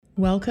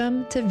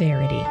Welcome to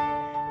Verity.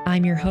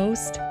 I'm your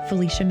host,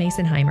 Felicia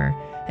Masonheimer,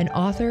 an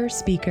author,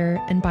 speaker,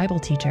 and Bible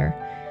teacher.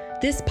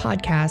 This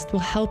podcast will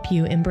help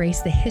you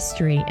embrace the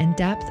history and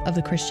depth of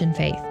the Christian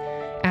faith,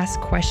 ask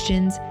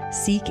questions,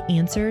 seek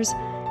answers,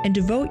 and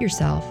devote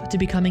yourself to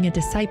becoming a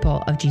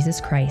disciple of Jesus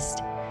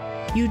Christ.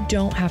 You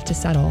don't have to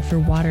settle for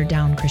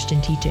watered-down Christian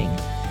teaching.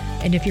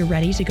 And if you're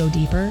ready to go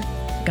deeper,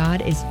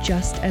 God is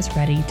just as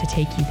ready to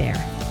take you there.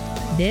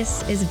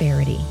 This is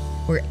Verity,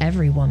 where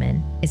every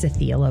woman is a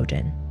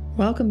theologian.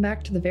 Welcome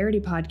back to the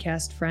Verity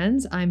Podcast,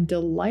 friends. I'm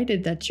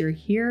delighted that you're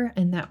here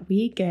and that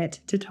we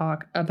get to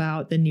talk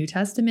about the New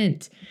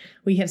Testament.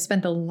 We have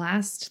spent the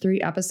last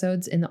 3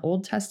 episodes in the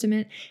Old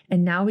Testament,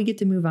 and now we get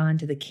to move on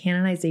to the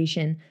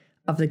canonization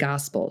of the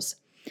Gospels.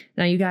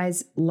 Now, you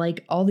guys,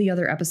 like all the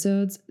other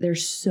episodes,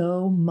 there's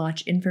so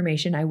much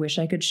information I wish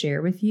I could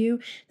share with you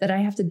that I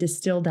have to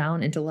distill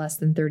down into less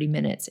than 30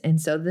 minutes.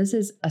 And so this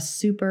is a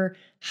super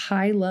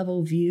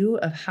high-level view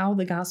of how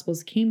the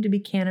Gospels came to be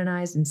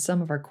canonized and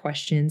some of our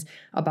questions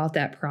about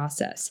that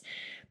process.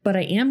 But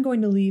I am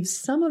going to leave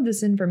some of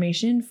this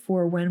information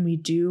for when we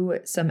do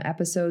some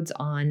episodes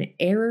on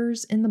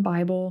errors in the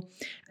Bible,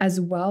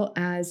 as well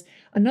as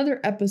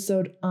another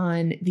episode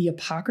on the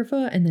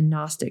Apocrypha and the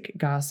Gnostic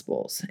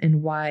Gospels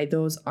and why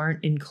those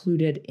aren't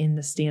included in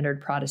the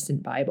standard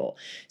Protestant Bible.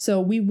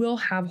 So we will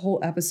have whole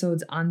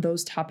episodes on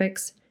those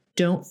topics.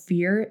 Don't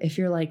fear if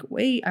you're like,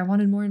 wait, I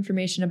wanted more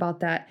information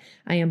about that.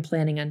 I am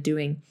planning on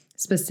doing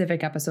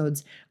specific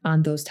episodes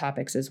on those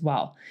topics as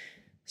well.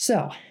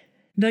 So,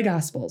 the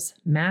Gospels,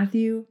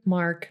 Matthew,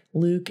 Mark,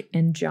 Luke,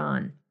 and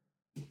John.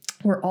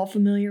 We're all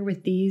familiar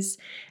with these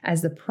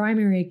as the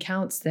primary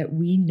accounts that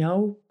we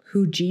know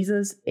who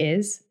Jesus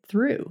is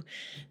through.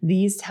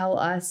 These tell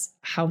us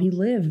how he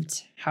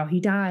lived, how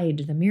he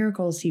died, the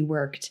miracles he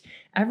worked.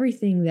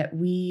 Everything that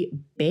we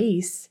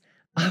base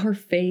our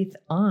faith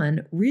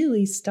on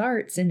really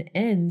starts and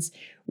ends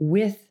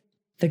with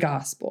the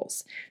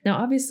Gospels. Now,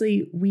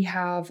 obviously, we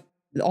have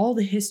all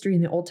the history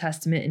in the Old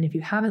Testament. And if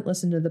you haven't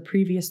listened to the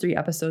previous 3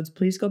 episodes,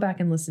 please go back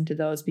and listen to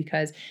those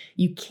because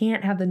you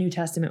can't have the New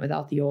Testament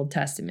without the Old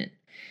Testament.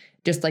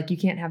 Just like you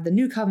can't have the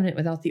New Covenant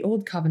without the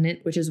Old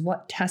Covenant, which is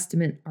what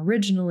Testament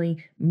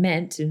originally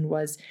meant and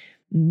was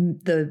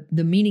the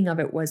meaning of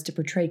it was to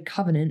portray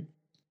covenant.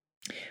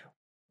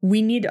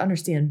 We need to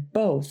understand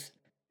both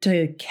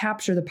to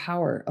capture the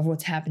power of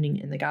what's happening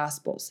in the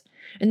Gospels.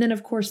 And then,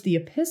 of course, the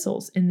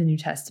epistles in the New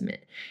Testament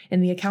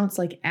and the accounts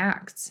like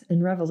Acts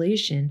and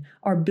Revelation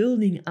are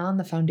building on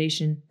the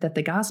foundation that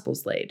the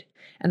Gospels laid.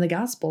 And the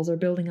Gospels are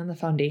building on the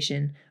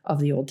foundation of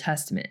the Old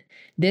Testament.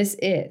 This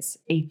is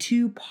a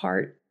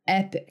 2-part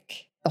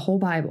epic, the whole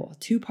Bible,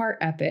 2-part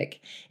epic.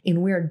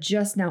 And we're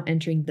just now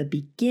entering the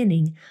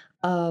beginning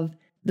of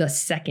the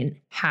second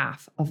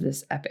half of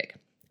this epic.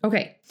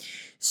 Okay,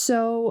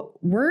 so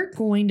we're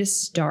going to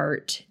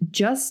start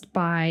just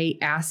by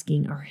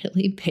asking a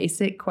really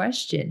basic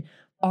question.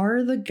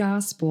 Are the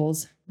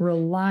Gospels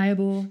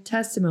reliable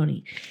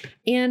testimony?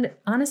 And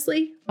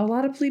honestly, a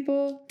lot of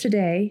people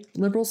today,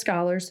 liberal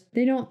scholars,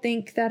 they don't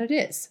think that it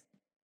is.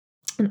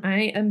 And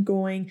I am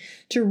going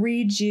to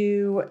read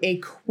you a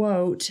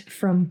quote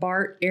from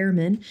Bart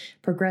Ehrman,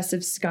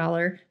 progressive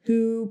scholar,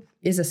 who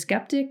is a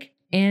skeptic.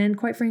 And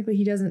quite frankly,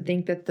 he doesn't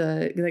think that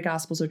the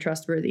Gospels are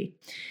trustworthy.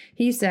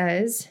 He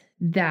says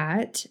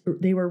that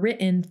they were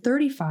written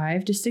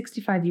 35 to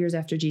 65 years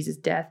after Jesus'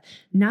 death,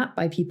 not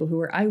by people who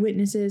were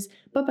eyewitnesses,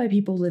 but by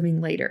people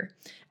living later.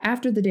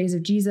 After the days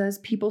of Jesus,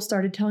 people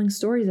started telling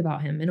stories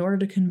about him in order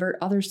to convert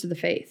others to the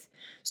faith.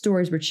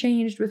 Stories were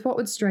changed with what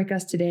would strike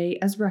us today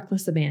as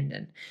reckless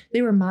abandon.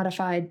 They were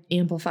modified,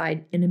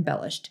 amplified, and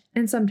embellished,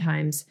 and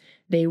sometimes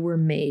they were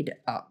made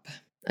up.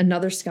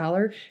 Another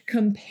scholar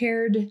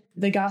compared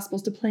the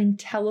Gospels to playing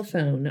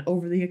telephone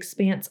over the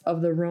expanse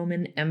of the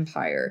Roman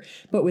Empire,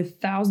 but with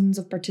thousands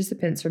of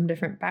participants from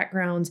different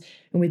backgrounds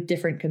and with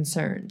different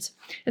concerns.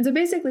 And so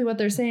basically what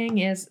they're saying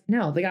is,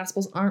 no, the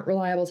Gospels aren't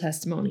reliable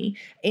testimony.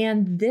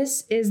 And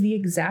this is the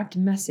exact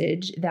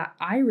message that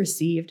I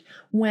received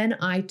when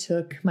I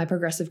took my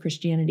progressive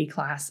Christianity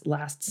class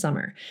last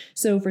summer.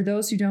 So for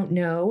those who don't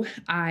know,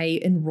 I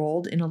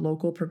enrolled in a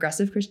local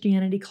progressive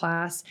Christianity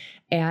class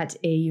at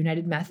a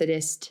United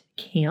Methodist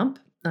camp.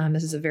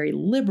 This is a very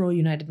liberal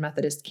United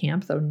Methodist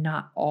camp, though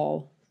not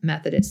all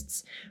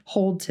Methodists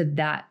hold to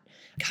that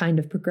kind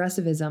of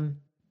progressivism.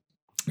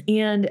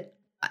 And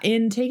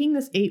in taking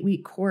this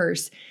 8-week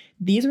course,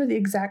 these were the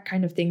exact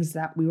kind of things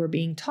that we were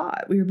being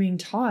taught. We were being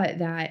taught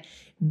that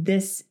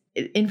this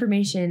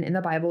information in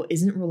the Bible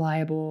isn't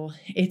reliable.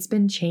 It's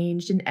been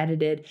changed and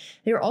edited.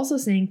 They were also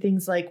saying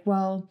things like,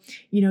 well,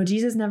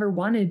 Jesus never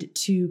wanted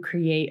to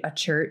create a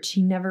church.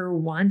 He never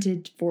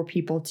wanted for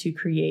people to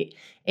create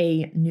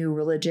a new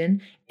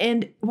religion.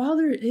 And while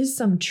there is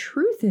some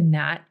truth in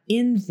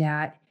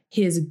that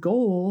his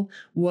goal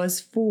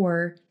was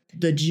for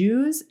the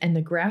Jews and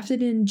the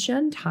grafted in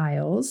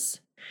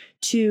Gentiles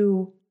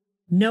to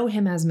know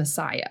him as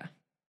Messiah.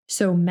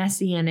 So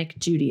Messianic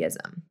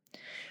Judaism.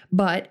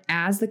 But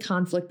as the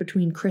conflict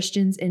between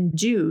Christians and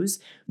Jews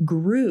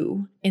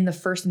grew in the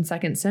 1st and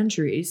 2nd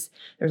centuries,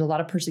 there's a lot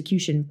of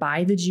persecution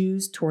by the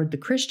Jews toward the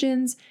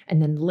Christians,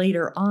 and then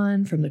later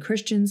on from the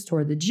Christians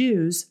toward the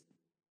Jews.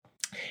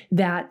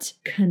 That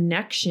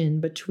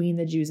connection between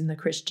the Jews and the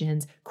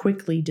Christians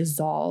quickly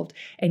dissolved,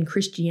 and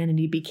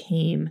Christianity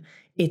became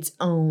its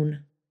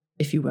own,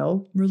 if you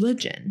will,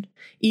 religion.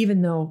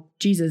 Even though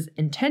Jesus'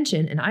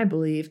 intention, and I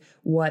believe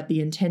what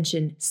the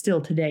intention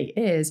still today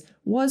is,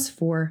 was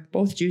for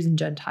both Jews and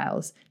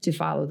Gentiles to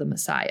follow the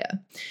Messiah.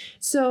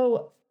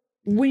 So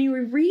when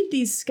you read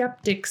these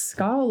skeptic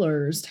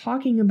scholars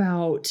talking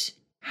about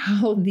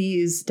how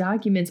these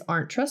documents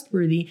aren't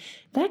trustworthy,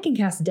 that can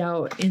cast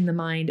doubt in the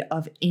mind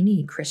of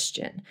any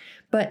Christian.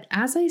 But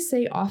as I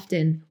say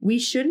often, we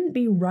shouldn't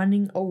be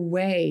running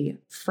away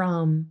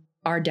from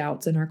our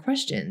doubts and our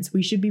questions.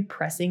 We should be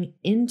pressing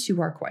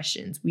into our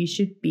questions. We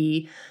should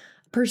be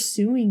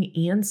pursuing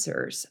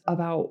answers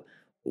about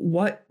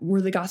what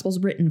were the Gospels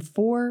written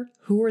for?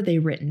 Who were they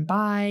written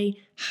by?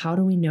 How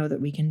do we know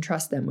that we can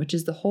trust them? Which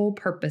is the whole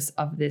purpose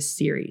of this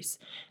series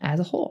as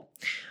a whole.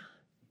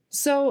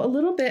 So a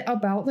little bit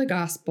about the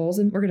Gospels,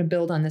 and we're going to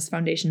build on this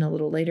foundation a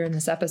little later in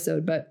this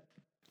episode, but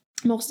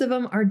most of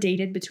them are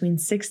dated between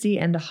 60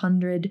 and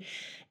 100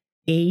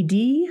 AD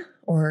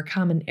or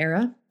Common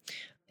Era.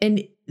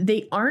 And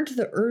they aren't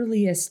the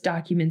earliest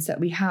documents that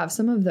we have.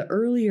 Some of the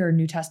earlier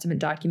New Testament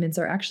documents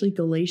are actually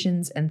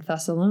Galatians and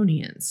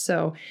Thessalonians.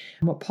 So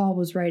what Paul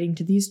was writing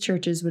to these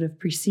churches would have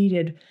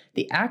preceded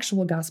the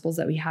actual Gospels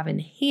that we have in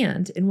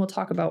hand. And we'll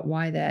talk about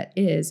why that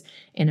is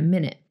in a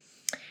minute.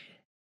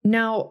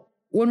 Now,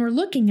 when we're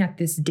looking at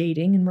this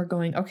dating and we're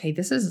going, okay,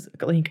 this is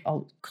like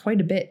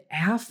quite a bit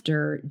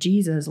after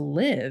Jesus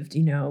lived,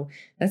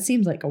 that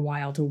seems like a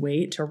while to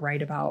wait to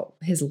write about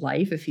his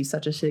life if he's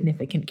such a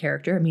significant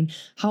character. I mean,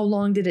 how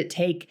long did it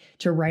take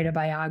to write a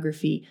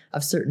biography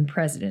of certain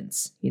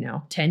presidents?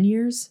 10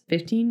 years,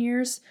 15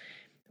 years?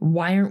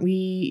 Why aren't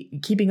we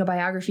keeping a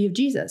biography of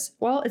Jesus?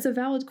 Well, it's a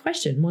valid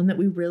question, one that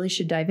we really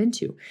should dive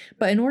into.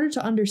 But in order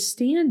to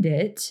understand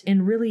it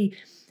and really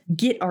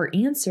get our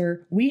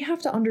answer, we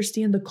have to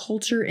understand the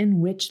culture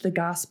in which the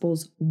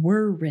Gospels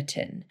were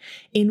written,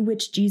 in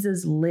which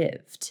Jesus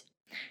lived.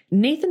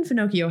 Nathan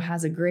Finocchio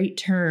has a great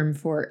term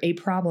for a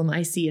problem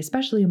I see,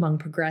 especially among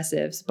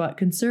progressives, but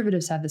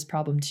conservatives have this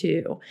problem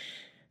too.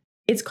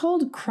 It's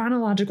called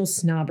chronological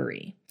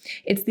snobbery.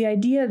 It's the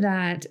idea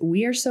that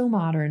we are so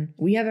modern,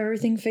 we have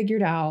everything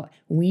figured out,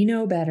 we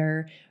know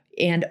better,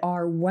 and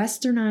our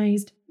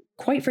westernized,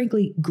 quite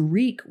frankly,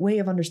 Greek way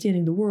of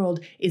understanding the world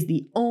is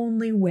the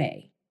only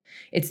way.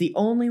 It's the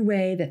only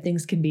way that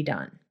things can be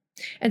done.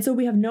 And so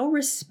we have no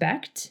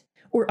respect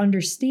or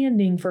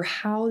understanding for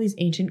how these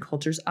ancient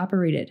cultures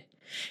operated.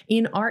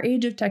 In our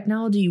age of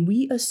technology,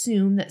 we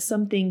assume that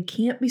something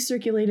can't be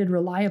circulated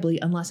reliably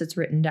unless it's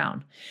written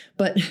down.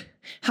 But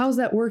how's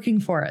that working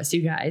for us,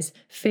 you guys?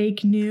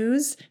 Fake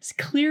news?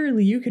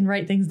 Clearly, you can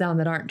write things down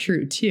that aren't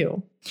true,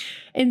 too.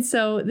 And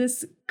so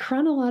this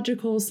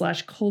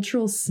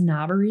chronological/cultural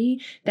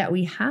snobbery that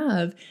we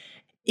have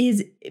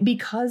is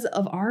because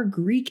of our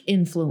Greek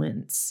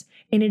influence.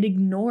 And it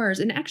ignores,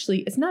 and actually,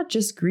 it's not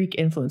just Greek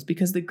influence,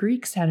 because the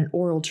Greeks had an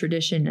oral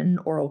tradition and an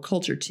oral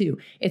culture too.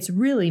 It's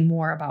really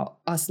more about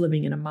us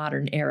living in a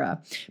modern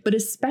era. But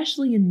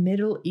especially in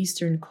Middle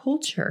Eastern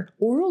culture,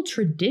 oral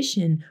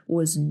tradition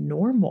was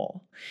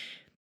normal.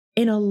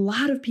 And a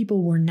lot of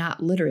people were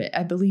not literate.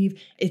 I believe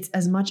it's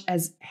as much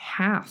as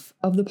half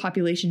of the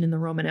population in the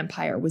Roman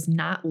Empire was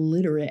not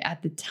literate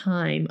at the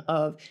time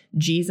of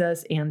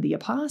Jesus and the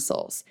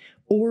apostles.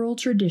 Oral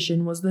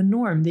tradition was the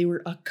norm. They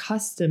were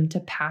accustomed to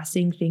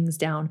passing things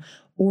down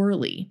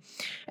orally.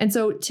 And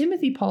so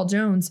Timothy Paul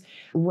Jones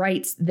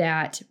writes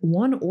that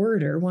one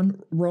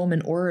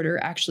Roman orator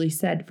actually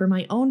said, "For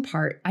my own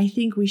part, I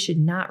think we should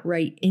not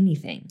write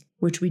anything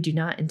which we do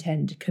not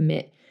intend to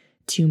commit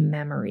to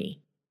memory."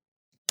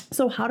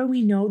 So how do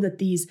we know that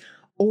these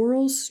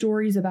oral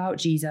stories about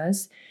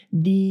Jesus,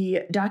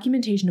 the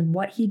documentation of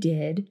what he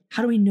did,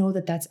 how do we know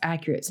that that's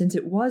accurate? Since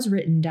it was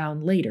written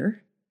down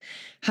later,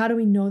 how do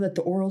we know that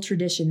the oral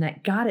tradition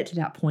that got it to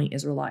that point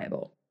is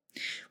reliable?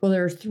 Well,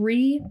 there are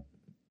 3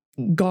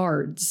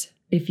 guards,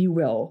 if you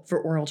will, for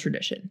oral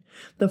tradition.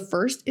 The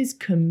first is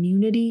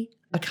community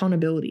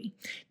accountability.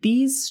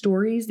 These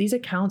stories, these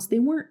accounts, they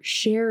weren't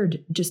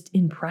shared just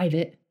in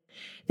private.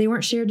 They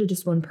weren't shared to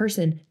just one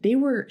person. They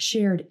were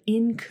shared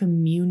in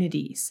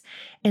communities.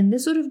 And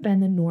this would have been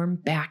the norm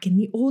back in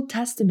the Old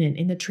Testament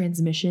in the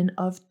transmission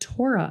of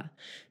Torah.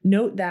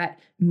 Note that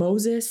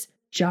Moses,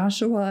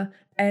 Joshua,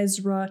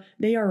 Ezra,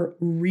 they are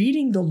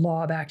reading the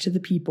law back to the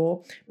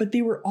people, but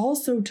they were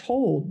also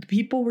told,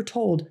 people were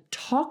told,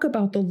 talk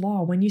about the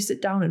law when you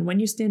sit down and when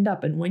you stand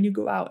up and when you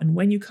go out and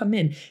when you come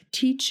in.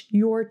 Teach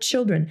your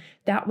children.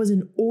 That was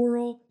an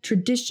oral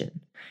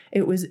tradition.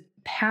 It was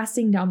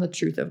passing down the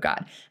truth of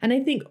God. And I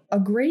think a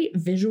great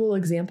visual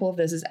example of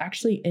this is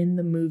actually in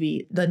the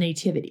movie The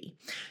Nativity.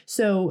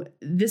 So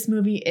this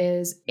movie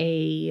is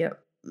a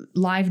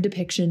live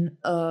depiction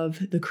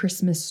of the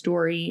Christmas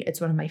story. It's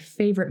one of my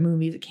favorite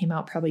movies. It came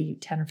out probably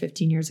 10 or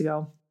 15 years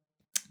ago.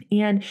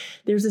 And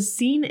there's a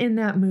scene in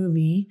that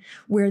movie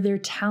where they're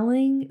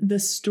telling the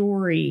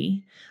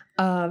story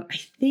of, I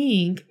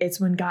think it's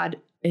when God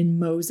and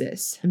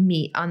Moses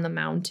meet on the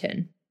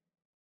mountain.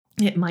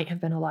 It might have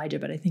been Elijah,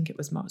 but I think it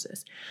was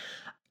Moses.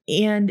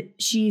 And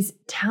she's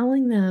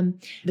telling them,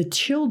 the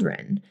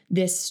children,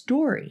 this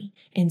story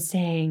and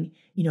saying,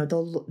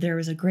 there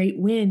was a great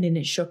wind and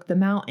it shook the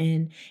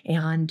mountain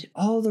and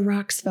all the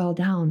rocks fell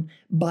down,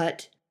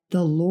 but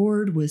the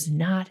Lord was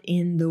not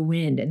in the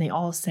wind. And they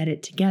all said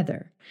it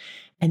together.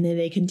 And then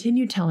they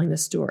continue telling the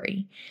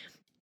story.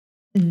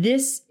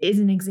 This is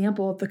an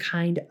example of the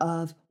kind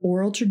of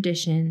oral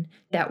tradition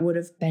that would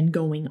have been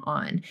going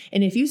on.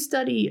 And if you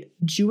study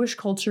Jewish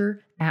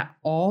culture at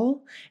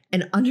all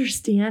and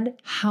understand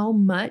how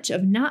much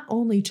of not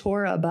only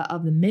Torah, but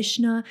of the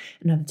Mishnah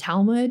and of the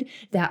Talmud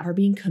that are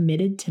being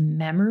committed to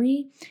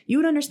memory, you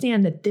would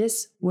understand that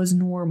this was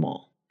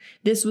normal.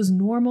 This was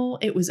normal.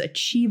 It was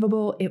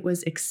achievable. It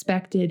was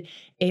expected.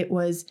 It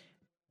was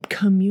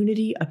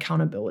community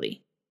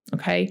accountability.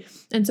 Okay.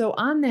 And so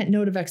on that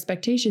note of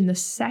expectation, the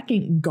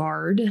second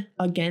guard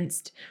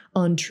against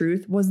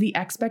untruth was the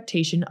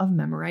expectation of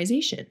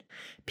memorization.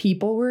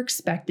 People were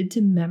expected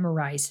to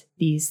memorize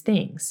these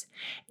things.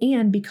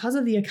 And because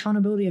of the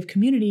accountability of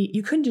community,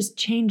 you couldn't just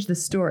change the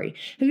story.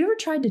 Have you ever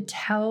tried to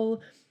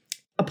tell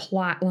a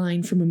plot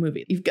line from a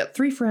movie? You've got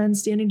three friends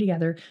standing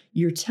together.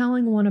 You're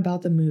telling one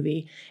about the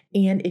movie.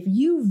 And if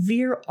you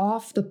veer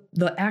off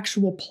the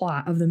actual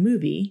plot of the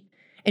movie,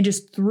 and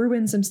just threw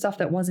in some stuff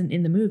that wasn't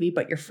in the movie,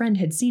 but your friend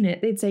had seen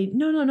it, they'd say,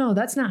 no,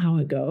 that's not how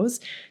it goes.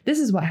 This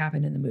is what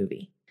happened in the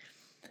movie.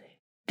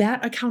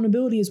 That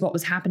accountability is what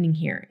was happening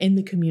here in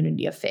the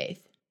community of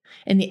faith.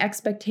 And the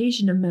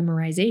expectation of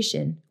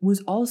memorization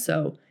was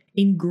also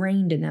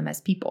ingrained in them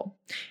as people.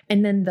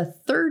 And then the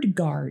third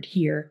guard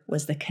here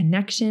was the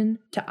connection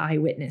to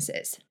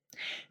eyewitnesses.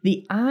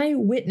 The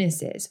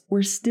eyewitnesses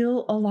were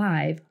still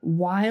alive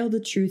while the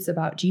truths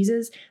about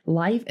Jesus'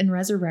 life and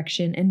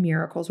resurrection and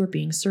miracles were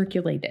being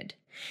circulated.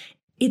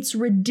 It's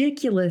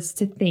ridiculous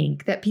to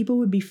think that people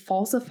would be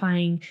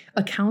falsifying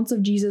accounts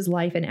of Jesus'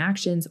 life and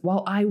actions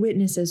while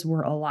eyewitnesses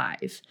were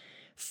alive.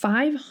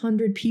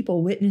 500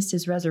 people witnessed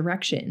his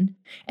resurrection,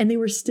 and they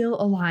were still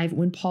alive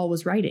when Paul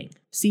was writing.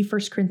 See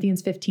 1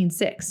 Corinthians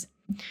 15:6.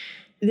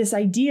 This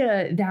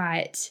idea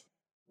that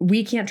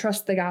we can't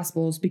trust the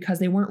Gospels because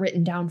they weren't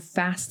written down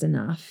fast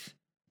enough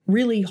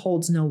really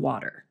holds no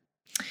water.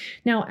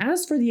 Now,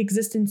 as for the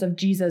existence of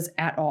Jesus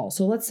at all,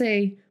 so let's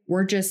say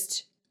we're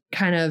just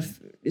kind of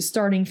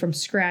starting from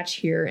scratch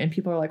here and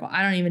people are like, well,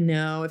 I don't even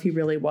know if he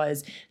really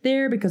was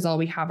there because all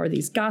we have are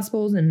these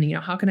Gospels and,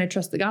 how can I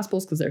trust the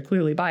Gospels because they're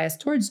clearly biased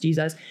towards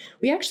Jesus?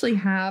 We actually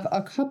have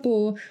a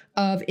couple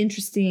of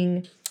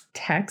interesting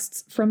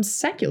texts from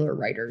secular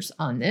writers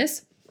on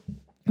this.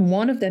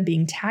 One of them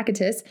being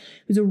Tacitus,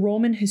 who's a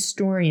Roman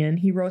historian.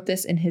 He wrote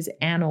this in his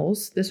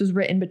Annals. This was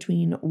written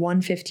between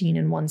 115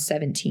 and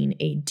 117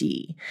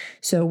 AD.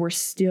 So we're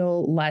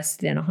still less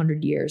than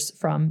 100 years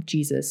from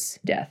Jesus'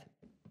 death.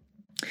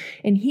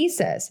 And he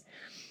says,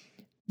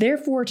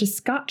 therefore, to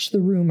scotch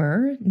the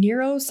rumor,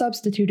 Nero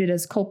substituted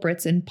as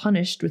culprits and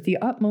punished with the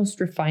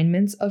utmost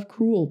refinements of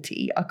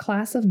cruelty a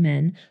class of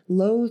men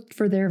loathed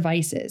for their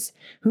vices,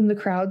 whom the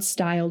crowd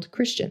styled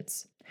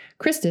Christians.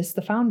 Christus,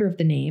 the founder of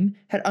the name,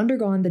 had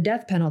undergone the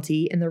death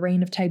penalty in the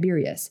reign of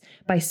Tiberius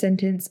by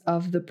sentence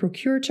of the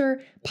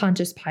procurator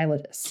Pontius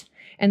Pilatus.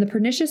 And the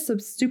pernicious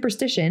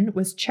superstition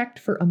was checked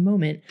for a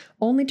moment,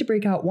 only to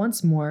break out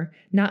once more,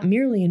 not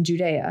merely in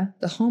Judea,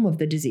 the home of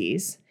the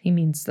disease, he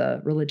means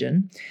the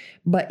religion,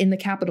 but in the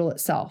capital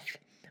itself,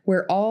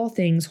 where all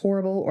things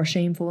horrible or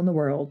shameful in the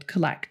world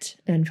collect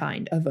and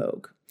find a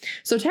vogue.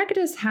 So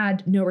Tacitus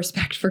had no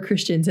respect for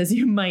Christians, as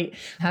you might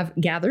have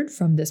gathered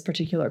from this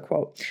particular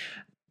quote.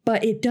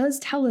 But it does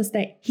tell us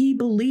that he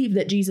believed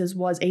that Jesus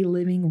was a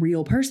living,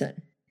 real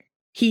person.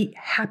 He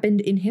happened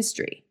in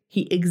history.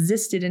 He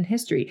existed in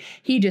history.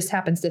 He just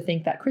happens to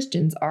think that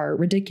Christians are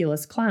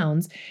ridiculous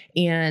clowns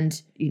and,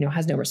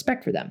 has no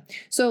respect for them.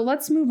 So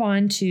let's move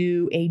on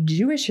to a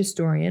Jewish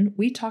historian.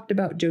 We talked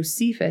about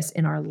Josephus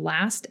in our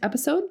last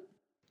episode.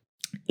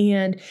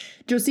 And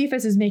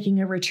Josephus is making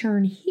a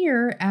return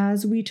here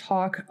as we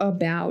talk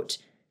about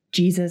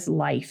Jesus'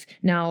 life.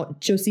 Now,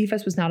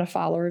 Josephus was not a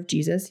follower of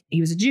Jesus.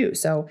 He was a Jew,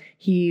 so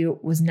he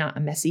was not a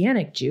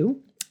messianic Jew,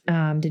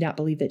 did not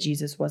believe that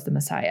Jesus was the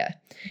Messiah.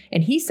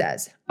 And he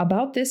says,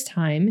 about this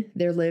time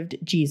there lived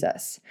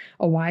Jesus,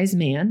 a wise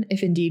man,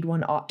 if indeed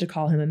one ought to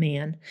call him a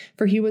man,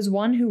 for he was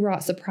one who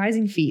wrought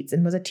surprising feats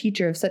and was a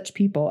teacher of such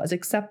people as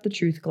accept the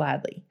truth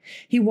gladly.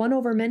 He won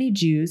over many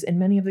Jews and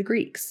many of the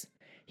Greeks.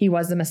 He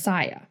was the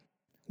Messiah.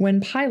 When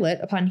Pilate,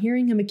 upon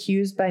hearing him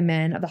accused by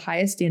men of the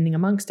highest standing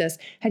amongst us,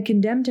 had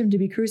condemned him to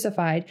be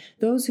crucified,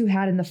 those who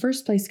had in the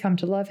first place come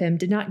to love him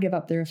did not give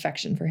up their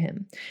affection for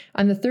him.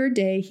 On the third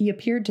day he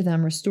appeared to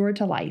them restored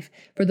to life,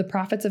 for the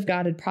prophets of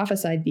God had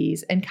prophesied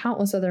these and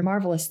countless other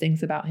marvelous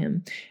things about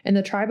him. And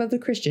the tribe of the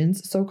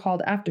Christians, so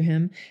called after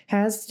him,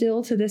 has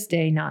still to this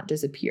day not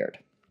disappeared.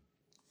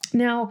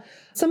 Now,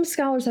 some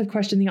scholars have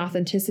questioned the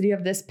authenticity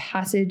of this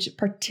passage,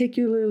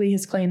 particularly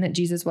his claim that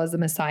Jesus was the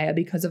Messiah,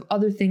 because of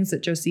other things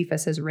that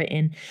Josephus has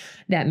written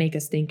that make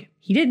us think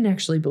he didn't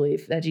actually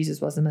believe that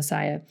Jesus was the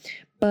Messiah.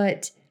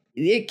 But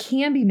it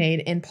can be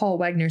made, and Paul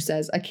Wegner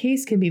says, a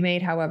case can be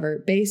made,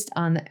 however, based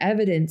on the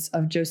evidence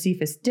of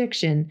Josephus'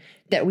 diction,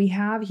 that we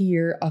have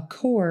here a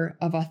core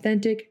of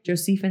authentic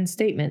Josephan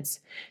statements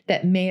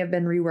that may have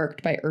been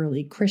reworked by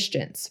early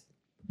Christians.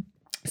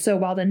 So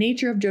while the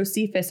nature of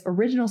Josephus'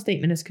 original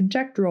statement is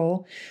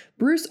conjectural,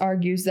 Bruce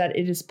argues that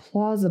it is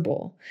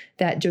plausible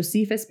that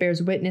Josephus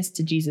bears witness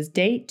to Jesus'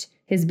 date,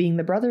 his being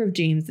the brother of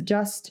James the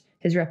Just,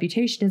 his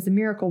reputation as a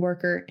miracle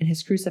worker, and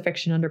his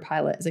crucifixion under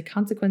Pilate as a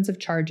consequence of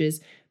charges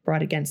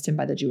brought against him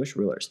by the Jewish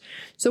rulers.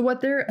 So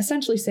what they're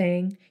essentially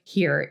saying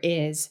here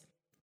is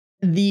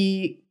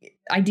the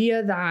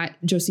idea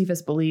that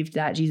Josephus believed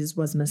that Jesus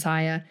was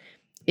Messiah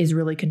is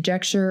really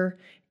conjecture.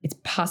 It's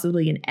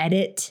possibly an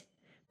edit.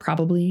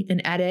 Probably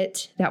an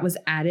edit that was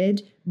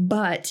added,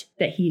 but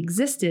that he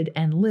existed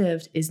and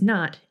lived is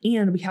not.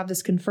 And we have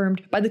this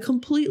confirmed by the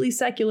completely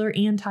secular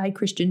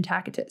anti-Christian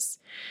Tacitus.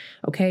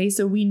 Okay,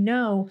 so we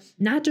know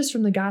not just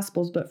from the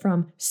Gospels, but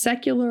from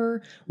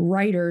secular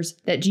writers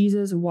that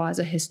Jesus was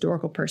a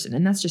historical person.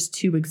 And that's just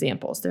two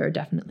examples. There are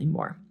definitely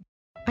more.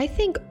 I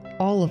think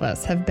all of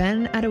us have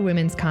been at a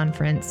women's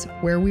conference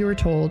where we were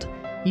told,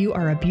 "You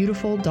are a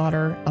beautiful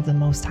daughter of the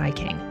Most High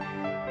King."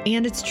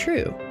 And it's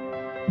true.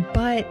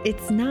 But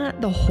it's not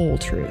the whole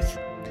truth.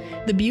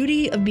 The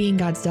beauty of being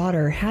God's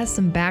daughter has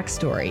some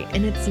backstory,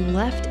 and it's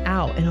left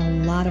out in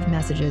a lot of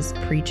messages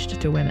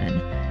preached to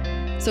women.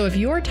 So if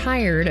you're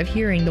tired of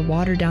hearing the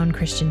watered-down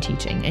Christian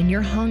teaching and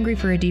you're hungry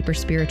for a deeper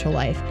spiritual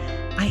life,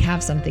 I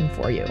have something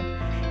for you.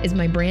 It's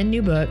my brand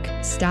new book,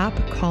 Stop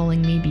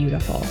Calling Me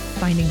Beautiful,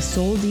 Finding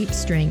Soul-Deep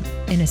Strength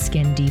in a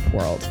Skin-Deep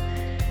World.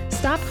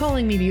 Stop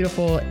Calling Me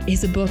Beautiful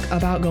is a book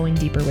about going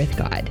deeper with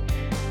God.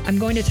 I'm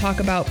going to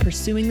talk about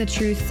pursuing the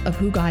truth of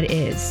who God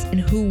is and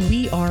who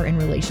we are in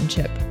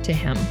relationship to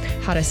Him,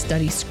 how to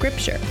study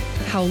Scripture,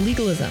 how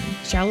legalism,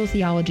 shallow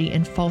theology,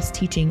 and false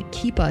teaching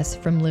keep us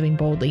from living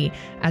boldly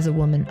as a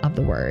woman of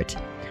the Word.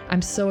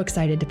 I'm so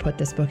excited to put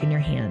this book in your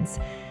hands.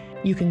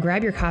 You can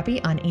grab your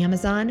copy on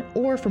Amazon,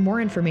 or for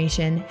more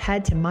information,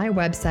 head to my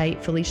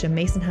website,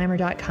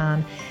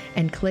 FeliciaMasonheimer.com,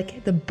 and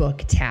click the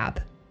book tab.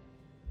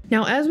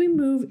 Now, as we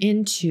move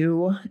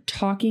into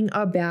talking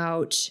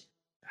about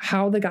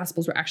how the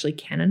Gospels were actually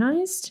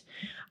canonized,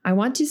 I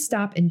want to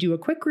stop and do a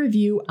quick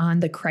review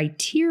on the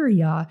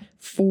criteria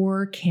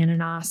for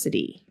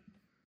canonicity.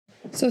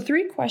 So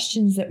 3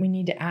 questions that we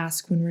need to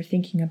ask when we're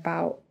thinking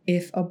about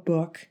if a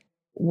book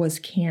was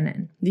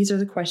canon. These are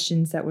the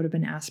questions that would have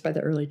been asked by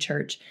the early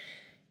church.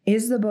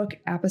 Is the book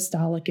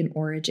apostolic in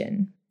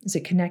origin? Is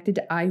it connected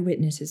to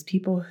eyewitnesses,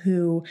 people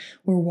who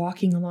were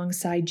walking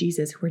alongside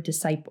Jesus, who were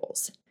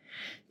disciples?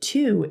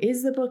 2,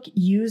 is the book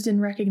used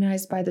and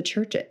recognized by the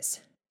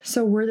churches?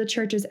 So were the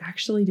churches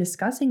actually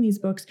discussing these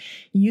books,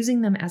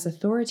 using them as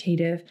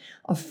authoritative,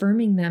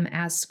 affirming them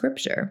as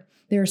Scripture?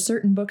 There are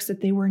certain books that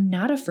they were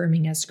not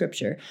affirming as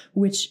Scripture,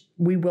 which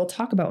we will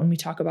talk about when we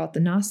talk about the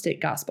Gnostic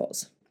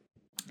Gospels.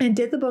 And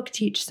did the book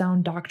teach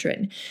sound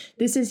doctrine?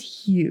 This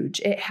is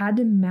huge. It had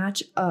to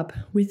match up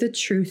with the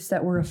truths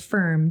that were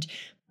affirmed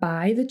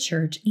by the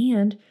church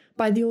and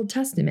by the Old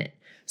Testament.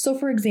 So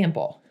for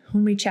example,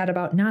 when we chat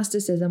about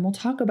Gnosticism, we'll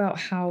talk about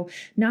how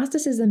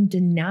Gnosticism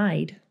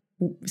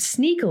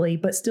sneakily,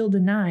 but still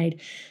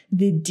denied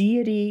the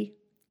deity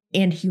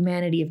and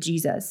humanity of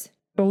Jesus,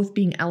 both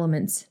being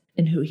elements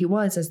in who he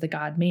was as the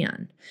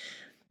God-man.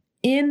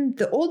 In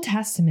the Old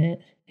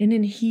Testament and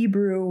in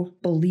Hebrew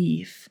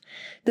belief,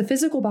 the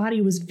physical body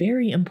was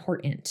very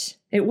important.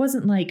 It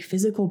wasn't like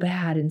physical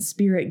bad and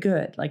spirit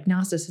good, like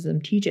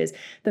Gnosticism teaches.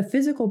 The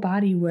physical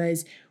body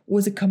was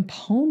a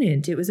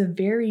component. It was a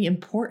very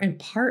important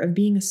part of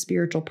being a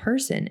spiritual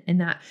person,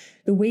 and that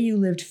the way you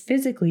lived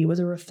physically was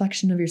a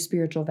reflection of your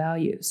spiritual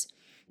values.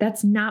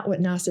 That's not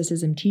what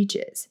Gnosticism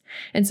teaches.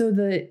 And so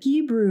the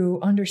Hebrew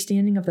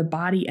understanding of the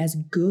body as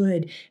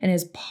good and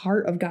as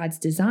part of God's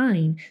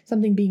design,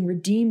 something being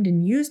redeemed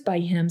and used by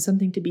Him,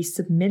 something to be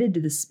submitted to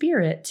the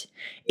Spirit,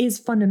 is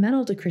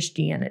fundamental to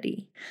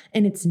Christianity.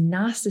 And it's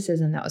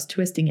Gnosticism that was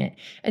twisting it.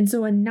 And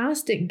so a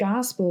Gnostic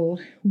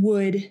gospel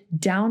would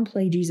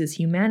downplay Jesus'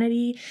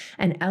 humanity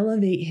and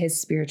elevate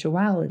His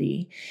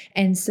spirituality.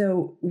 And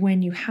so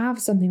when you have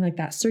something like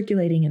that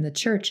circulating in the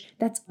church,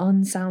 that's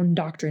unsound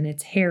doctrine.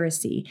 It's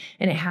heresy.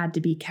 And it had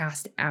to be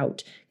cast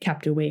out,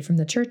 kept away from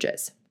the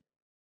churches.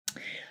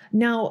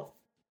 Now,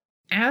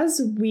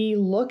 as we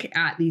look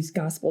at these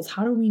Gospels,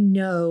 how do we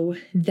know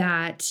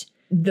that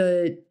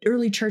the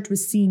early church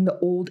was seeing the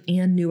Old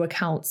and New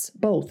accounts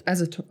both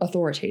as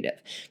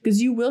authoritative.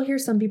 Because you will hear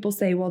some people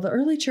say, well, the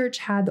early church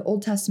had the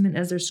Old Testament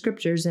as their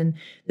scriptures and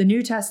the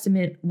New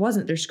Testament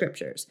wasn't their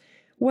scriptures.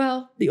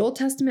 Well, the Old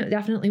Testament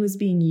definitely was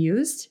being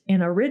used,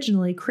 and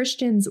originally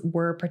Christians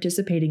were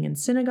participating in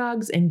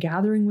synagogues and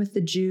gathering with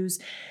the Jews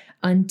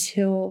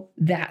until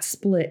that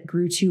split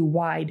grew too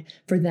wide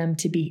for them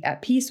to be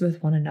at peace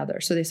with one another.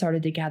 So they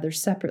started to gather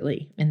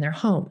separately in their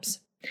homes.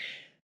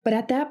 But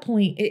at that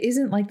point, it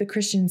isn't like the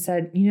Christians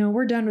said,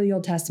 we're done with the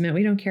Old Testament.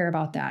 We don't care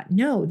about that.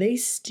 No, they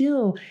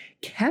still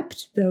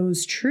kept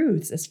those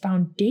truths as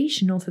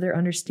foundational to their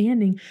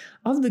understanding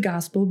of the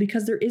gospel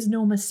because there is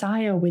no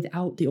Messiah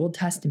without the Old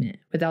Testament,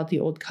 without the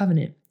Old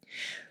Covenant.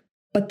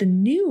 But the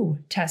New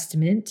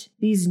Testament,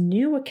 these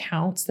new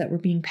accounts that were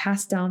being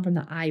passed down from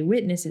the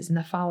eyewitnesses and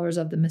the followers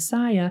of the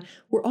Messiah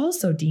were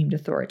also deemed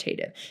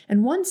authoritative.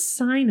 And one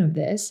sign of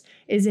this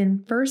is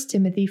in 1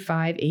 Timothy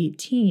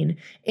 5:18,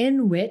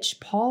 in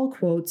which Paul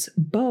quotes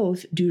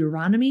both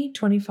Deuteronomy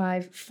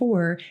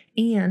 25:4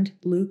 and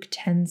Luke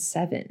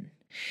 10:7.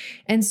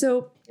 And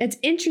so it's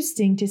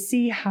interesting to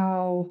see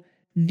how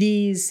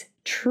these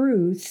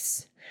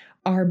truths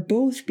are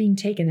both being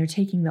taken. They're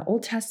taking the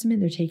Old Testament,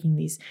 they're taking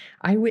these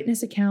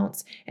eyewitness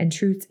accounts and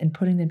truths and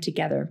putting them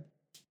together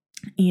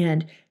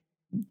and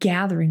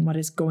gathering what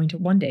is going to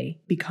one day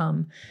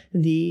become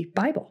the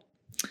Bible.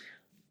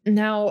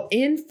 Now,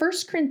 in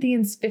 1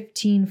 Corinthians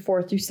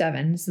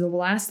 15:4-7, this is the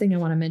last thing I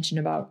want to mention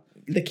about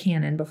the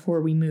canon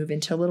before we move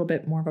into a little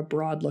bit more of a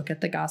broad look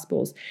at the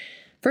Gospels.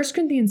 1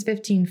 Corinthians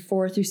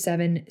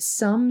 15:4-7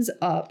 sums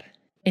up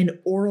an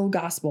oral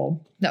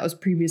gospel that was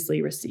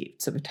previously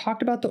received. So we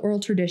talked about the oral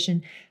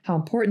tradition, how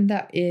important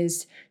that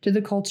is to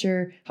the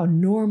culture, how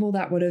normal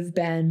that would have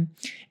been,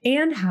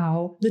 and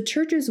how the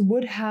churches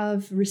would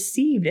have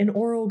received an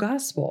oral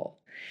gospel.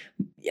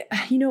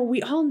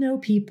 We all know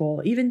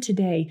people, even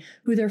today,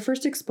 who their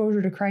first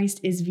exposure to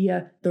Christ is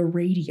via the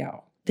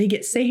radio. They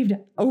get saved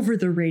over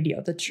the radio,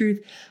 the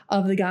truth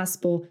of the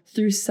gospel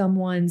through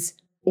someone's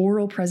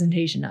oral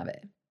presentation of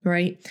it.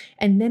 Right?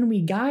 And then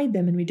we guide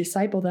them and we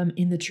disciple them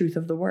in the truth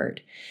of the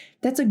word.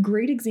 That's a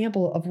great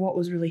example of what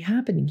was really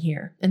happening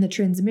here and the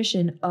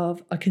transmission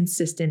of a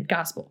consistent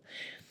gospel.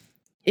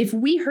 If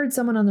we heard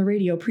someone on the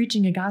radio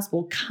preaching a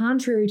gospel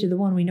contrary to the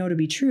one we know to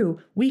be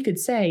true, we could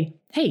say,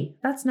 hey,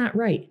 that's not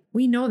right.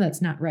 We know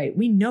that's not right.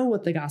 We know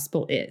what the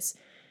gospel is.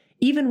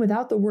 Even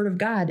without the word of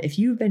God, if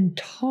you've been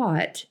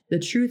taught the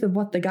truth of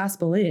what the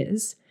gospel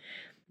is,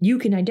 you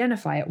can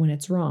identify it when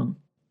it's wrong.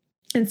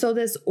 And so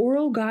this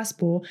oral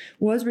gospel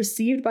was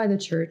received by the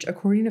church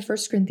according to 1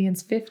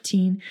 Corinthians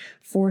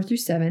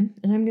 15:4-7.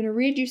 And I'm going to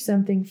read you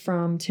something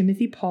from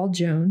Timothy Paul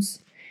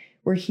Jones,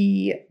 where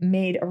he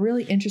made a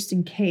really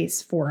interesting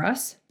case for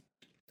us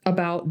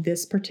about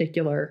this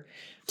particular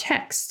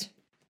text.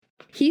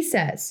 He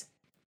says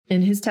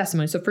in his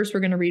testimony, so first we're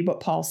going to read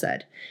what Paul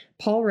said.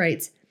 Paul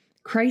writes,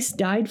 Christ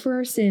died for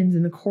our sins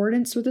in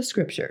accordance with the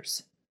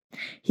scriptures.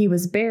 He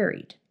was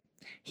buried.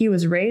 He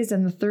was raised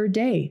on the third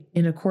day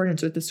in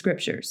accordance with the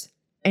scriptures.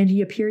 And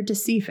he appeared to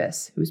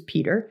Cephas, who's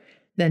Peter,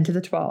 then to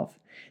the 12.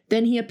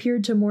 Then he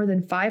appeared to more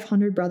than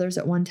 500 brothers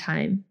at one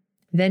time.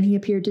 Then he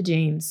appeared to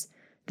James,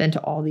 then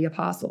to all the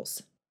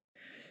apostles.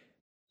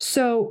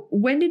 So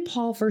when did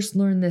Paul first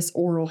learn this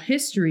oral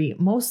history?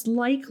 Most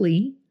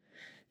likely,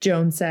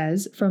 Jones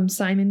says, from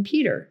Simon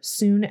Peter,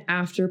 soon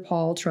after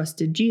Paul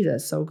trusted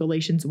Jesus. So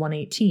Galatians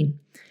 1:18.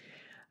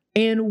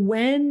 And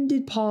when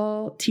did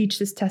Paul teach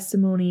this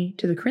testimony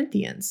to the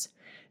Corinthians?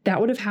 That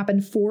would have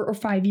happened 4 or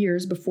 5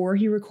 years before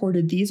he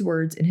recorded these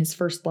words in his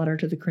first letter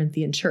to the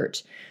Corinthian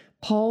church.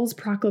 Paul's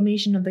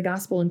proclamation of the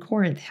gospel in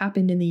Corinth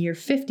happened in the year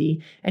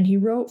 50, and he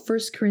wrote 1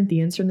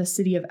 Corinthians from the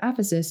city of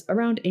Ephesus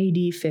around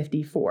AD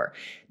 54.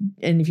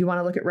 And if you want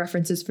to look at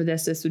references for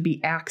this, this would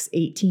be Acts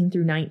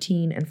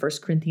 18-19 and 1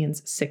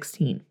 Corinthians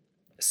 16.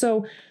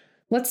 So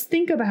let's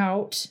think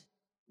about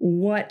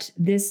what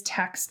this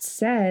text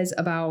says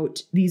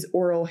about these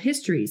oral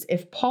histories.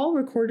 If Paul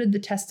recorded the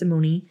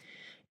testimony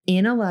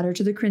in a letter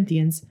to the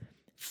Corinthians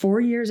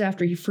 4 years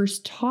after he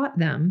first taught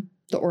them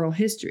the oral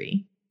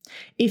history,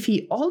 if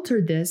he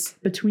altered this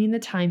between the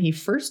time he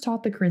first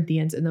taught the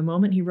Corinthians and the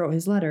moment he wrote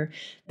his letter,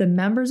 the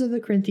members of the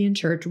Corinthian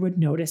church would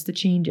notice the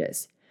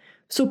changes.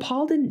 So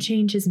Paul didn't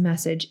change his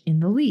message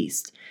in the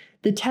least.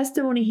 The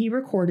testimony he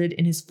recorded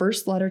in his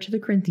first letter to the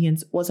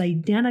Corinthians was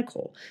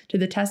identical to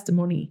the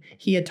testimony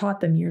he had taught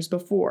them years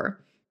before.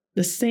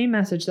 The same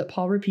message that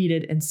Paul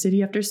repeated in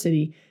city after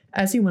city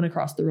as he went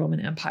across the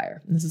Roman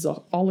Empire. And this is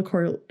all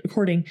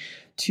according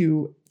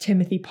to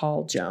Timothy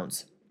Paul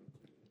Jones.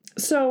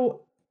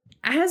 So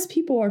as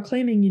people are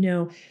claiming,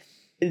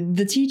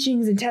 the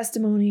teachings and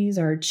testimonies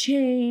are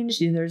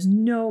changed, there's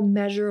no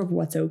measure of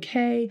what's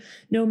okay,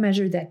 no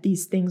measure that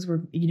these things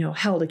were,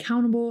 held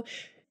accountable.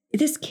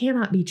 This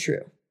cannot be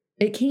true.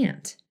 It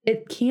can't.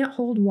 It can't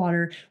hold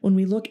water when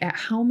we look at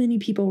how many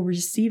people were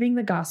receiving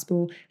the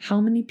gospel,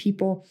 how many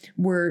people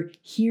were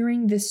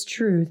hearing this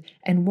truth,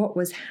 and what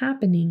was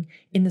happening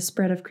in the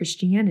spread of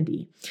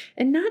Christianity.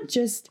 And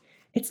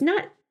it's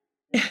not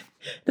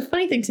the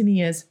funny thing to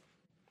me is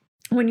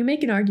when you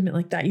make an argument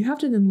like that, you have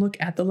to then look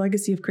at the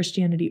legacy of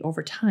Christianity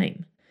over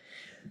time.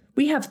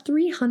 We have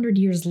 300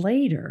 years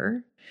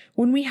later,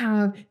 when we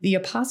have the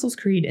Apostles'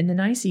 Creed and the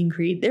Nicene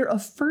Creed, they're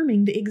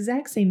affirming the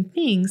exact same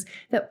things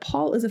that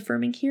Paul is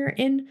affirming here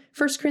in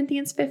 1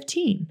 Corinthians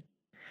 15.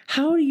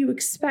 How do you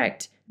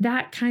expect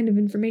that kind of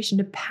information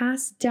to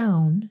pass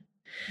down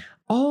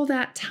all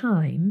that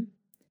time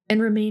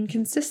and remain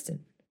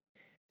consistent?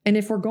 And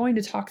if we're going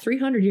to talk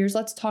 300 years,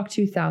 let's talk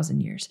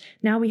 2,000 years.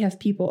 Now we have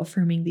people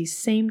affirming these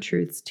same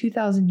truths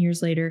 2,000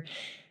 years later.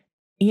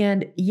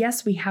 And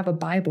yes, we have a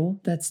Bible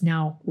that's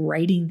now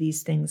writing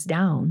these things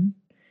down,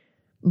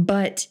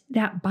 but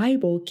that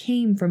Bible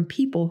came from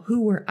people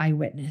who were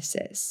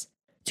eyewitnesses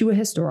to a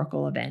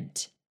historical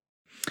event.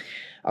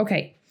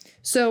 Okay,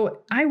 so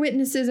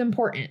eyewitness is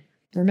important.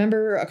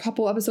 Remember a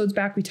couple episodes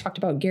back, we talked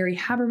about Gary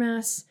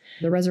Habermas,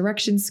 the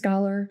resurrection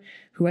scholar,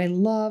 who I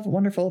love,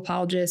 wonderful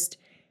apologist.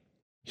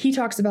 He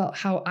talks about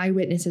how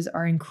eyewitnesses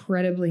are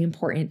incredibly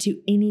important to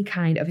any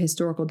kind of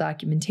historical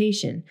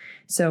documentation.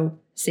 So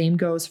same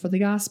goes for the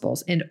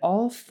Gospels. And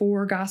all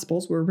 4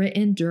 Gospels were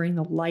written during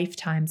the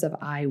lifetimes of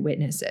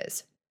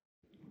eyewitnesses.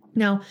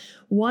 Now,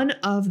 one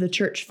of the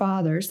church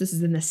fathers, this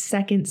is in the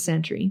 2nd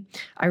century,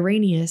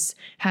 Irenaeus,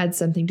 had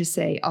something to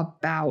say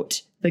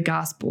about the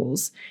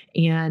Gospels,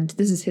 and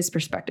this is his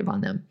perspective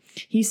on them.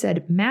 He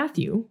said,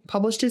 Matthew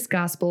published his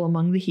gospel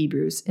among the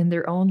Hebrews in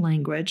their own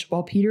language,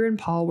 while Peter and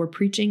Paul were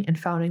preaching and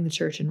founding the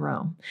church in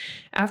Rome.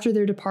 After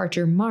their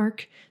departure,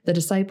 Mark, the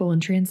disciple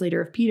and translator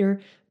of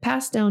Peter,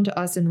 passed down to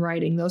us in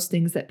writing those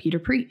things that Peter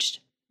preached.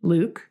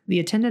 Luke, the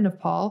attendant of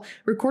Paul,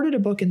 recorded a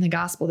book in the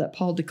gospel that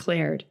Paul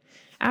declared.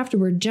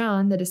 Afterward,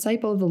 John, the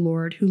disciple of the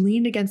Lord, who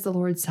leaned against the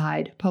Lord's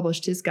side,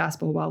 published his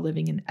gospel while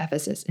living in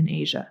Ephesus in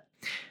Asia.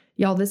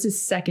 Y'all, this is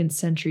 2nd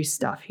century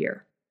stuff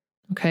here.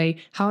 Okay,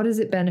 how does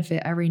it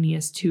benefit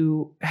Irenaeus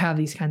to have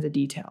these kinds of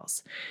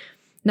details?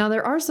 Now,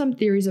 there are some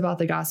theories about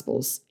the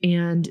Gospels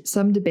and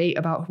some debate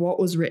about what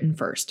was written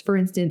first. For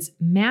instance,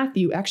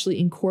 Matthew actually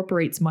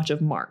incorporates much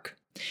of Mark,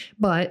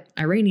 but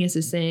Irenaeus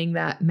is saying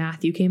that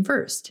Matthew came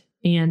first,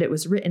 and it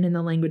was written in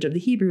the language of the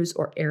Hebrews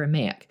or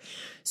Aramaic.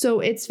 So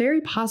it's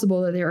very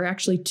possible that there are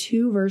actually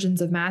 2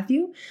 versions of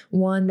Matthew,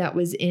 one that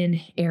was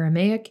in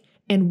Aramaic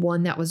and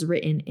one that was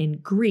written in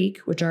Greek,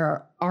 which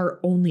are our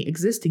only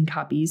existing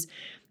copies.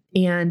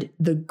 And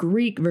the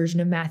Greek version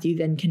of Matthew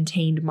then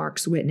contained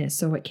Mark's witness,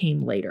 so it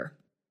came later.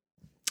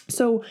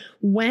 So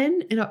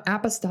when an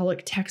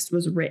apostolic text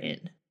was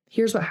written,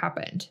 here's what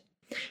happened.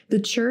 The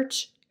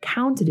church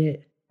counted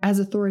it as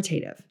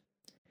authoritative.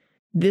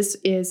 This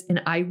is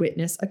an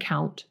eyewitness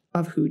account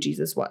of who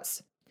Jesus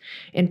was.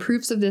 And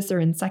proofs of this are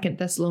in 2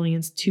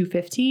 Thessalonians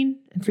 2:15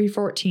 and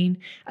 3:14,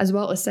 as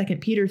well as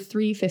 2 Peter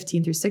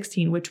 3:15 through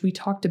 16, which we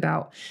talked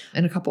about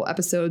in a couple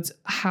episodes,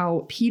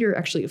 how Peter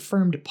actually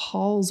affirmed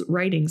Paul's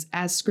writings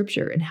as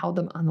scripture and held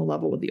them on the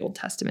level with the Old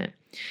Testament.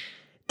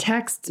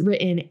 Texts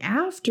written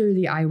after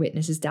the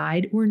eyewitnesses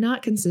died were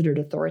not considered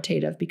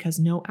authoritative because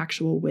no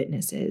actual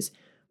witnesses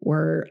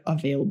were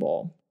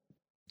available.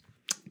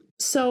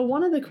 So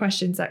one of the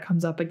questions that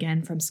comes up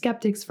again from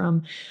skeptics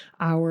from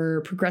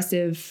our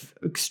progressive,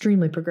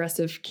 extremely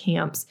progressive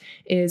camps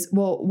is,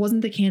 well,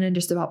 wasn't the canon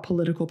just about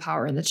political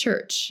power in the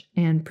church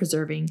and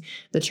preserving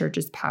the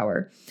church's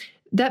power?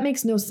 That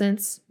makes no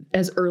sense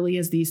as early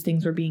as these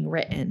things were being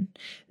written.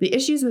 The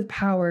issues with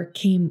power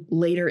came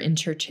later in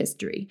church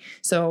history.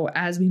 So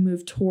as we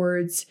move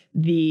towards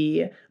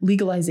the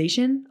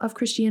legalization of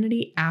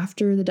Christianity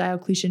after the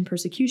Diocletian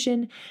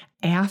persecution,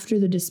 after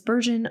the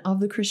dispersion of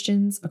the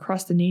Christians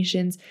across the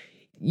nations,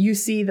 you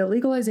see the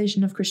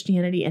legalization of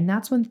Christianity, and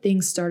that's when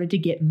things started to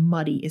get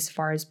muddy as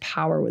far as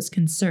power was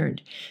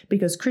concerned,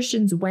 because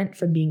Christians went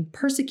from being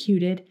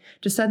persecuted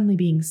to suddenly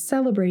being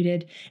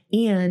celebrated,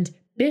 and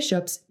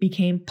bishops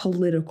became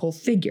political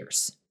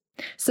figures.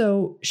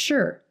 So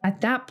sure,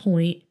 at that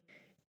point,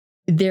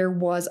 there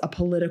was a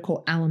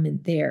political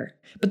element there,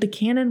 but the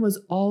canon was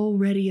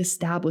already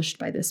established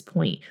by this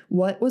point.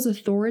 What was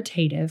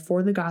authoritative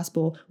for the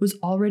gospel was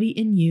already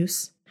in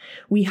use.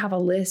 We have a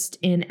list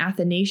in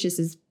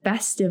Athanasius's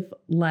festive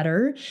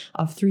letter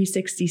of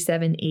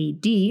 367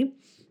 AD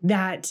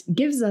that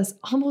gives us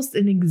almost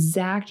an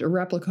exact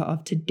replica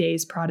of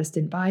today's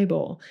Protestant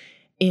Bible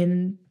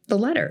in the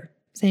letter,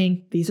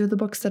 saying these are the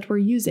books that we're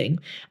using.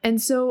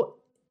 And so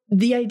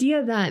the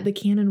idea that the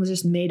canon was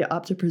just made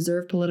up to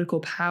preserve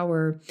political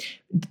power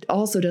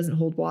also doesn't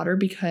hold water,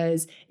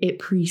 because it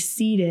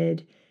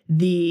preceded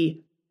the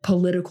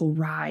political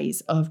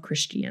rise of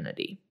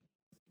Christianity.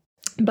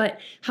 But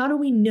how do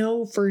we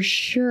know for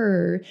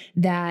sure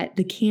that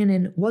the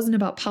canon wasn't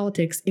about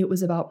politics? It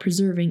was about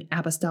preserving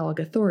apostolic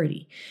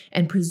authority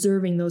and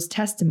preserving those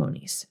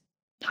testimonies.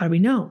 How do we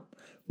know?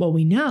 Well,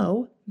 we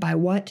know by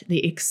what they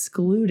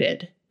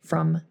excluded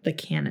from the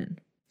canon.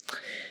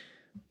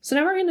 So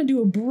now we're going to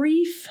do a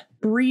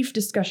brief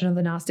discussion of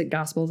the Gnostic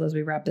Gospels as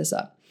we wrap this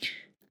up.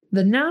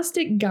 The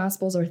Gnostic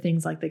Gospels are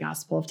things like the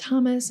Gospel of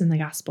Thomas and the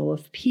Gospel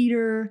of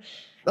Peter.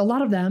 A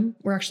lot of them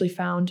were actually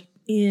found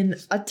in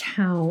a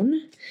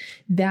town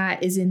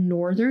that is in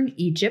northern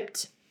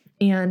Egypt.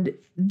 And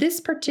this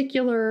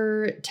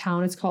particular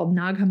town, it's called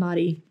Nag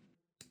Hammadi,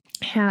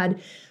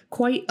 had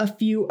quite a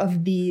few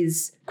of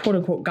these quote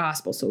unquote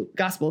gospels. So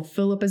Gospel of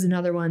Philip is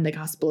another one, the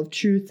Gospel of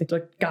Truth,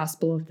 the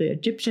Gospel of the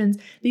Egyptians.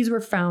 These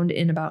were found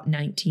in about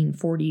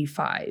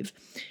 1945.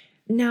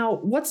 Now,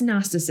 what's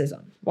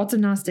Gnosticism? What's a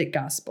Gnostic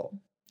gospel?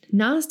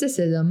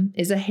 Gnosticism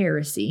is a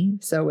heresy,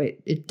 so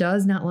it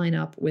does not line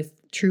up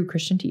with true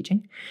Christian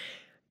teaching,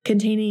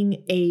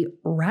 containing a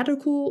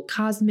radical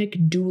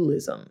cosmic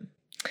dualism.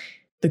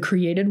 The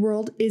created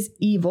world is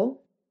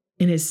evil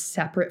and is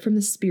separate from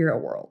the spirit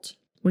world.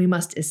 We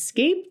must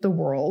escape the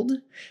world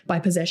by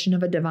possession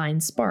of a divine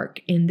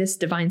spark. In this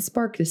divine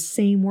spark, the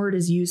same word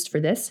is used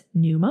for this,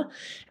 pneuma,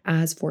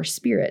 as for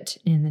spirit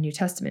in the New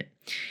Testament.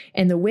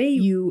 And the way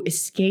you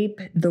escape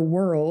the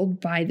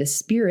world by the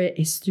spirit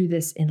is through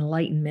this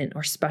enlightenment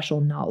or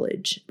special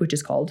knowledge, which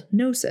is called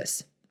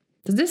gnosis.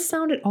 Does this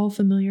sound at all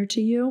familiar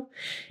to you?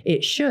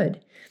 It should,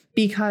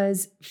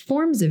 because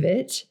forms of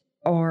it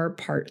are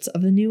parts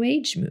of the New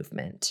Age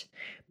movement,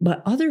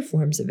 but other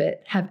forms of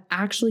it have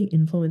actually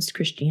influenced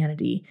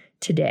Christianity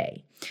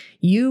today.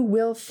 You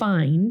will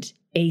find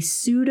a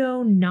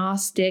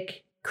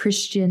pseudo-Gnostic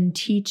Christian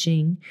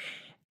teaching,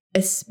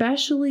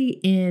 especially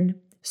in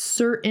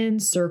certain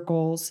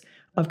circles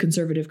of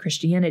conservative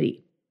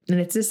Christianity. And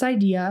it's this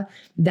idea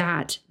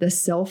that the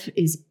self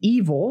is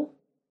evil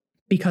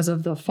because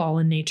of the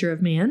fallen nature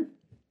of man.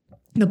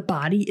 The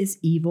body is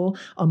evil,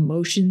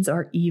 emotions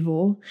are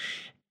evil,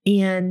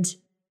 and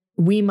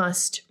we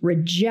must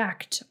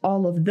reject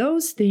all of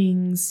those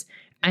things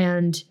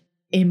and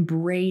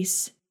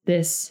embrace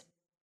this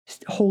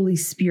Holy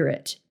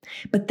Spirit.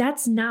 But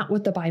that's not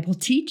what the Bible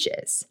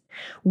teaches.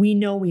 We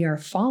know we are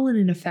fallen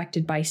and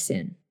affected by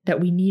sin, that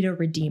we need a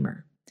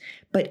redeemer.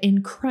 But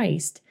in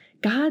Christ,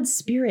 God's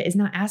Spirit is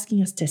not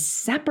asking us to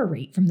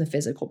separate from the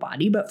physical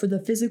body, but for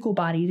the physical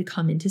body to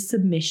come into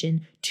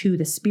submission to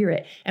the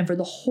Spirit and for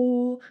the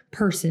whole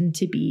person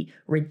to be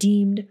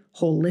redeemed,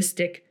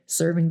 holistic,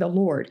 serving the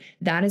Lord.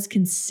 That is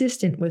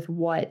consistent with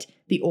what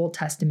the Old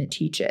Testament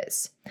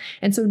teaches.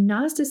 And so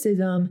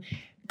Gnosticism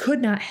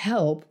could not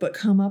help but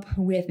come up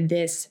with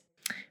this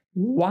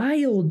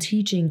wild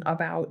teaching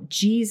about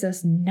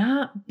Jesus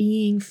not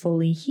being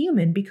fully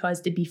human,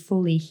 because to be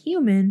fully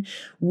human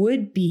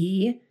would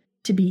be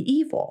to be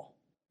evil,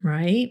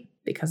 right?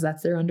 Because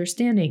that's their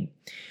understanding.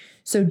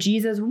 So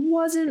Jesus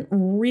wasn't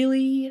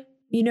really,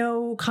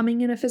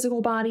 coming in a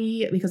physical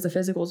body because the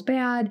physical is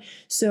bad.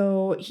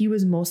 So he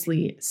was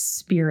mostly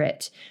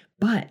spirit.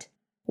 But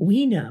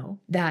we know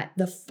that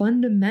the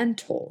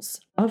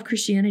fundamentals of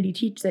Christianity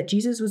teach that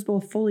Jesus was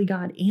both fully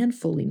God and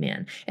fully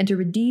man. And to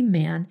redeem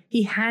man,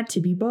 he had to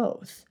be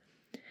both.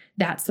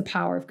 That's the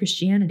power of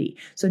Christianity.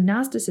 So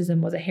Gnosticism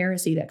was a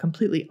heresy that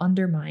completely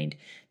undermined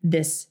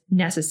this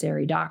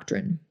necessary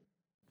doctrine.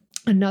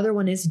 Another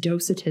one is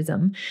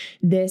Docetism.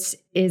 This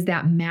is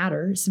that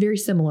matter, it's very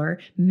similar.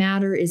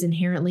 Matter is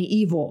inherently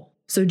evil.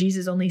 So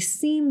Jesus only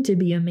seemed to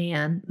be a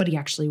man, but he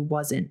actually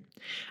wasn't.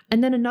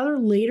 And then another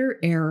later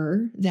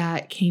error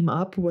that came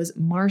up was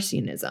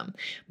Marcionism.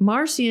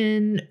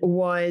 Marcion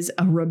was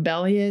a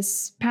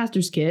rebellious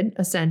pastor's kid,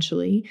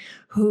 essentially,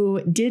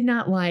 who did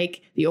not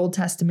like the Old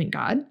Testament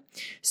God.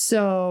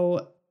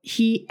 So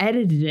he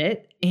edited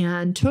it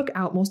and took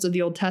out most of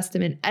the Old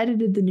Testament,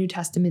 edited the New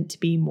Testament to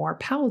be more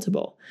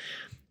palatable.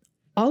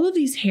 All of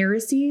these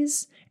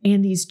heresies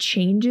and these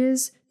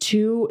changes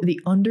to the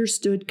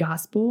understood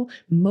gospel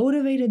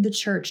motivated the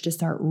church to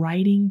start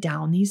writing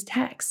down these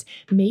texts,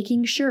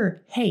 making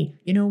sure, hey,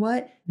 you know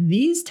what?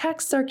 These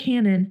texts are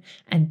canon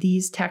and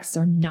these texts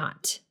are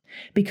not.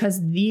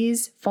 Because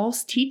these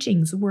false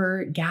teachings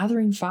were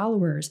gathering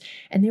followers,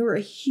 and they were a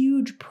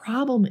huge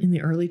problem in the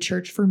early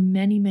church for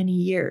many, many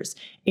years.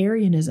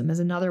 Arianism is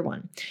another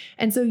one.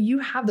 And so you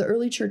have the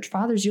early church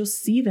fathers, you'll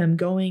see them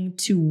going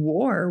to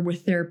war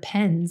with their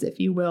pens, if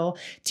you will,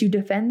 to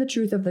defend the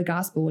truth of the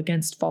gospel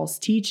against false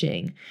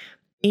teaching.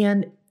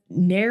 And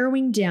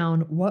narrowing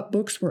down what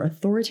books were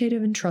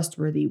authoritative and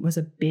trustworthy was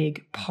a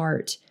big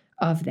part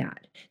of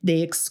that.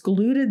 They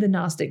excluded the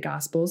Gnostic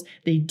Gospels.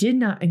 They did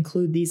not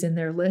include these in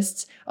their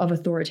lists of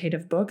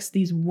authoritative books.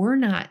 These were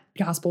not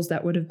Gospels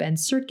that would have been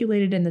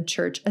circulated in the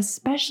church,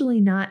 especially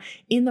not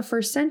in the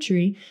first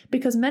century,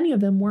 because many of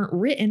them weren't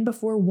written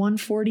before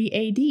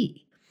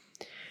 140 AD.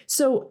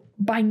 So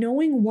by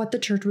knowing what the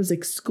church was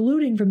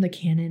excluding from the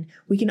canon,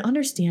 we can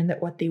understand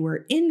that what they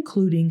were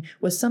including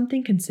was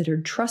something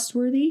considered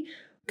trustworthy,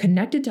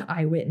 connected to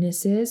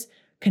eyewitnesses,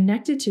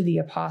 connected to the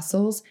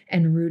apostles,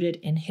 and rooted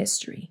in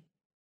history.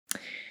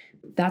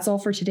 That's all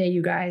for today,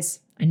 you guys.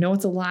 I know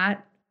it's a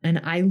lot, and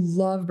I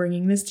love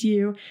bringing this to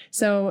you.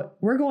 So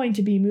we're going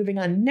to be moving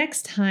on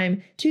next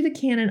time to the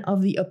canon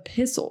of the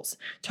epistles,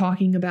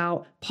 talking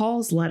about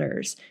Paul's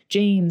letters,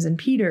 James and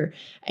Peter,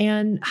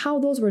 and how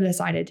those were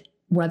decided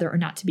whether or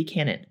not to be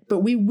canon. But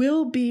we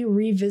will be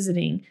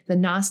revisiting the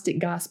Gnostic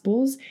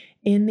Gospels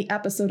in the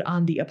episode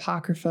on the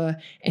Apocrypha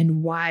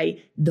and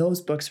why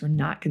those books were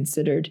not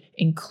considered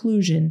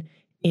inclusion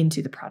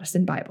into the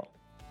Protestant Bible.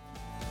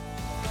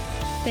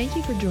 Thank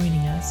you for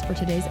joining us for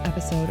today's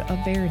episode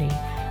of Verity.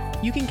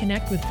 You can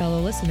connect with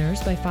fellow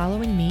listeners by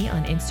following me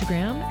on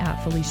Instagram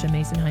at Felicia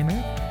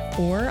Masonheimer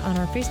or on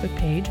our Facebook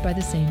page by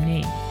the same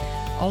name.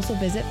 Also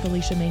visit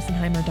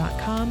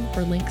FeliciaMasonheimer.com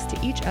for links to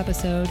each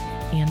episode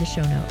and the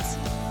show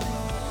notes.